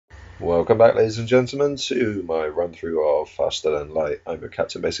Welcome back, ladies and gentlemen, to my run-through of Faster Than Light. I'm your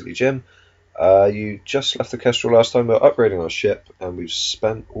captain, basically Jim. You just left the Kestral last time. We're upgrading our ship, and we've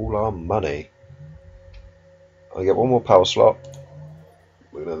spent all our money. I get one more power slot.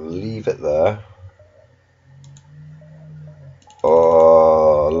 We're going to leave it there.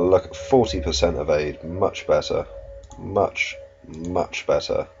 Oh, look at 40% evade. Much better. Much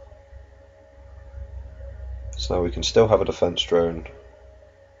better. So now we can still have a defense drone.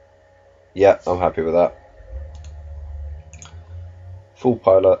 Yeah, I'm happy with that. Full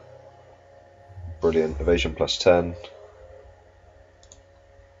pilot. Brilliant. Evasion plus 10.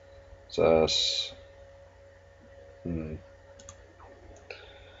 So that's... It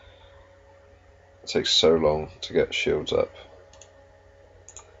takes so long to get shields up.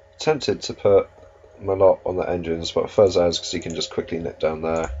 Tempted to put my lot on the engines, but Fuzz has because he can just quickly nip down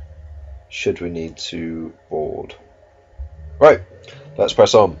there should we need to board. Right, let's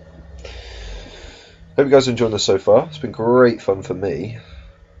press on. Hope you guys are enjoying this so far. It's been great fun for me.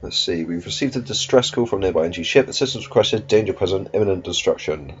 Let's see, we've received a distress call from a nearby NG ship. The system's requested danger present, imminent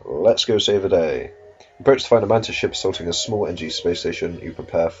destruction. Let's go save the day. Approach to find a Mantis ship assaulting a small NG space station. You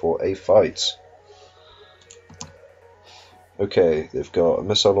prepare for a fight. Okay, they've got a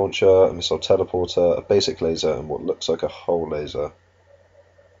missile launcher, a missile teleporter, a basic laser, and what looks like a hull laser.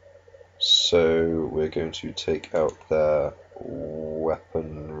 So we're going to take out their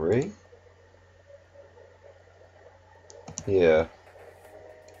weaponry. Yeah.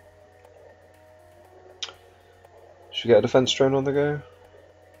 Should we get a defense drone on the go?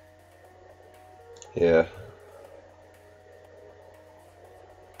 Yeah.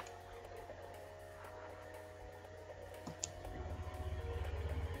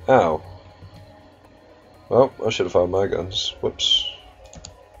 Ow. Well, I should have fired my guns. Whoops.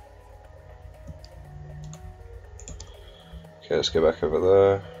 Okay, let's go back over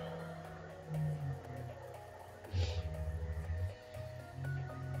there.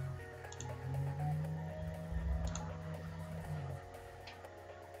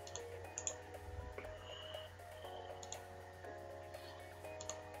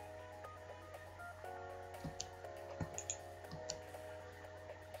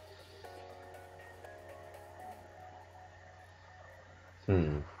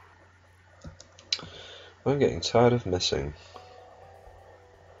 I'm getting tired of missing.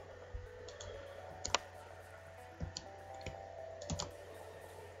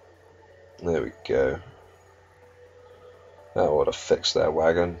 There we go. That ought to fix their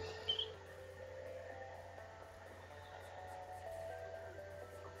wagon.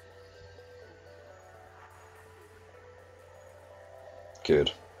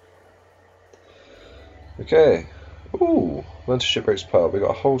 Good. Okay. Ooh, Mantis ship breaks apart. We got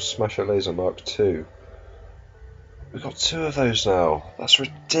a whole Smasher Laser Mark II. We've got 2 of those now. That's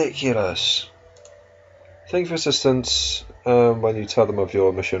ridiculous. Thank you for assistance. When you tell them of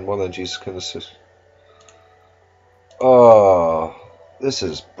your mission, one NGs can assist. Oh, this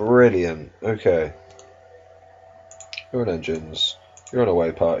is brilliant. Okay. You're on engines. You're on a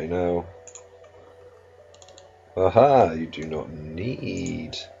away party now. Aha, you do not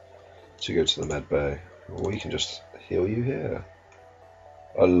need to go to the med bay. We can just heal you here.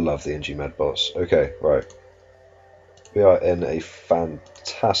 I love the NG med bots. Okay, right. We are in a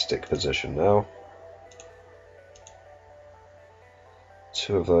fantastic position now.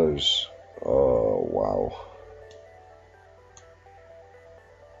 2 of those. Oh, wow.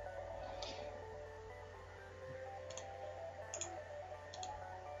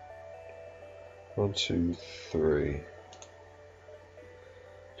 One, 2, 3.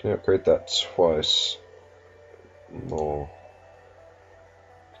 Can I upgrade that twice more?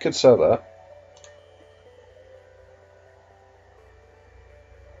 Could sell that.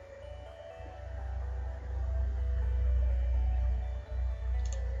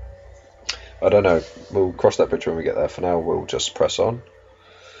 I don't know. We'll cross that bridge when we get there. For now, we'll just press on.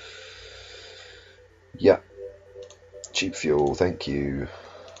 Yeah. Cheap fuel, thank you.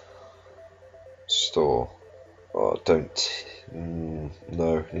 Store. Oh, don't.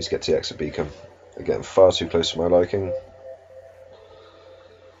 No, need to get to the exit beacon. They're getting far too close to my liking.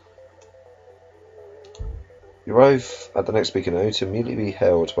 You arrive at the next beacon only to immediately be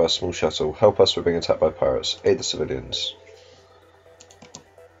hailed by a small shuttle. Help us, we're being attacked by pirates. Aid the civilians.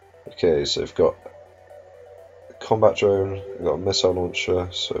 Okay, so we've got a combat drone, we've got a missile launcher,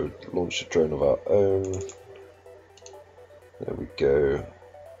 so launch a drone of our own. There we go.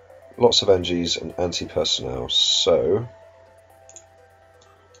 Lots of NGs and anti-personnel, so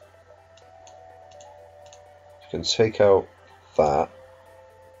we can take out that,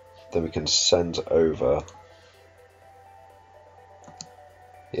 then we can send over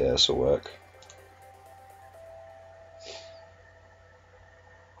Yeah, this will work.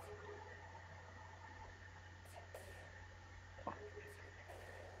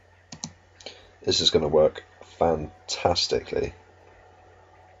 This is going to work fantastically.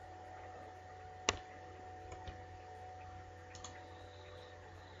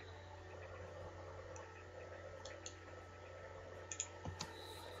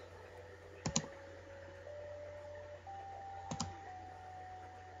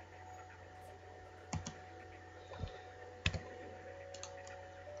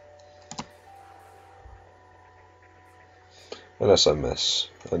 Unless I miss,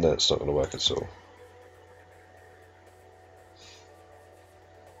 and then it's not going to work at all.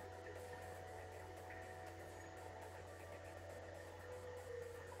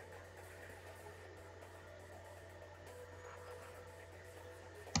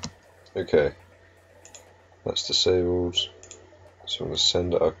 Okay, that's disabled. So I'm going to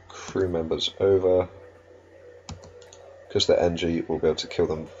send our crew members over. Because they're NG, we'll be able to kill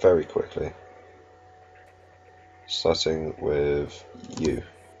them very quickly. Starting with you.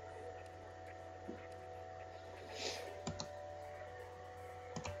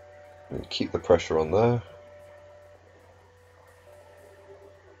 And keep the pressure on there.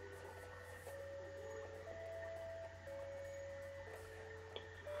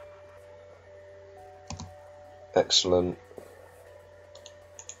 Excellent.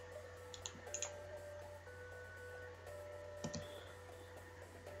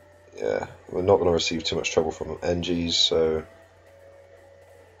 Yeah, we're not going to receive too much trouble from NGs, so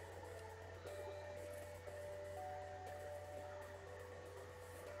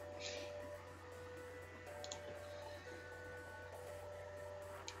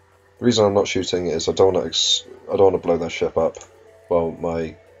the reason I'm not shooting is I don't want to blow their ship up while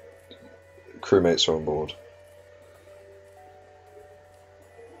my crewmates are on board.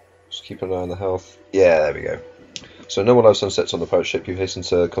 Just keep an eye on the health. Yeah, there we go. So no one live sunsets on the pirate ship. You hasten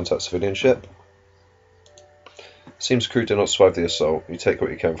to contact civilian ship. Seems crew did not survive the assault. You take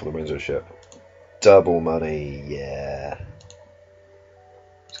what you can from the remains of the ship. Double money, yeah.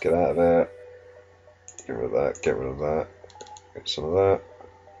 Let's get out of there. Get rid of that, get rid of that. Get some of that.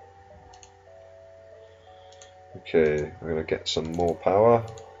 Okay, we're going to get some more power.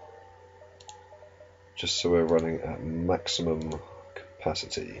 Just so we're running at maximum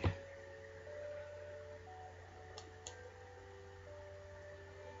capacity.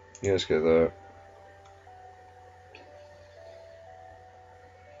 Yeah, let's go there.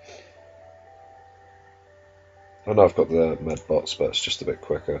 I know I've got the med bots, but it's just a bit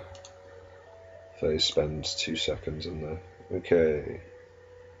quicker. They spend 2 seconds in there. Okay.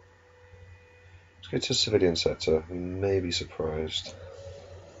 Let's go to civilian sector. You may be surprised.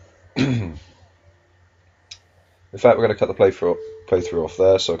 In fact, we're going to cut the playthrough off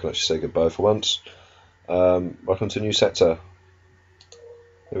there so I can actually say goodbye for once. Welcome to new sector.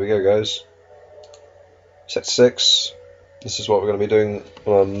 Here we go, guys. Sector 6. This is what we're going to be doing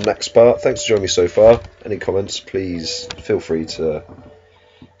on our next part. Thanks for joining me so far. Any comments, please feel free to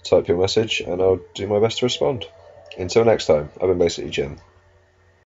type your message and I'll do my best to respond. Until next time, I've been basically Jim.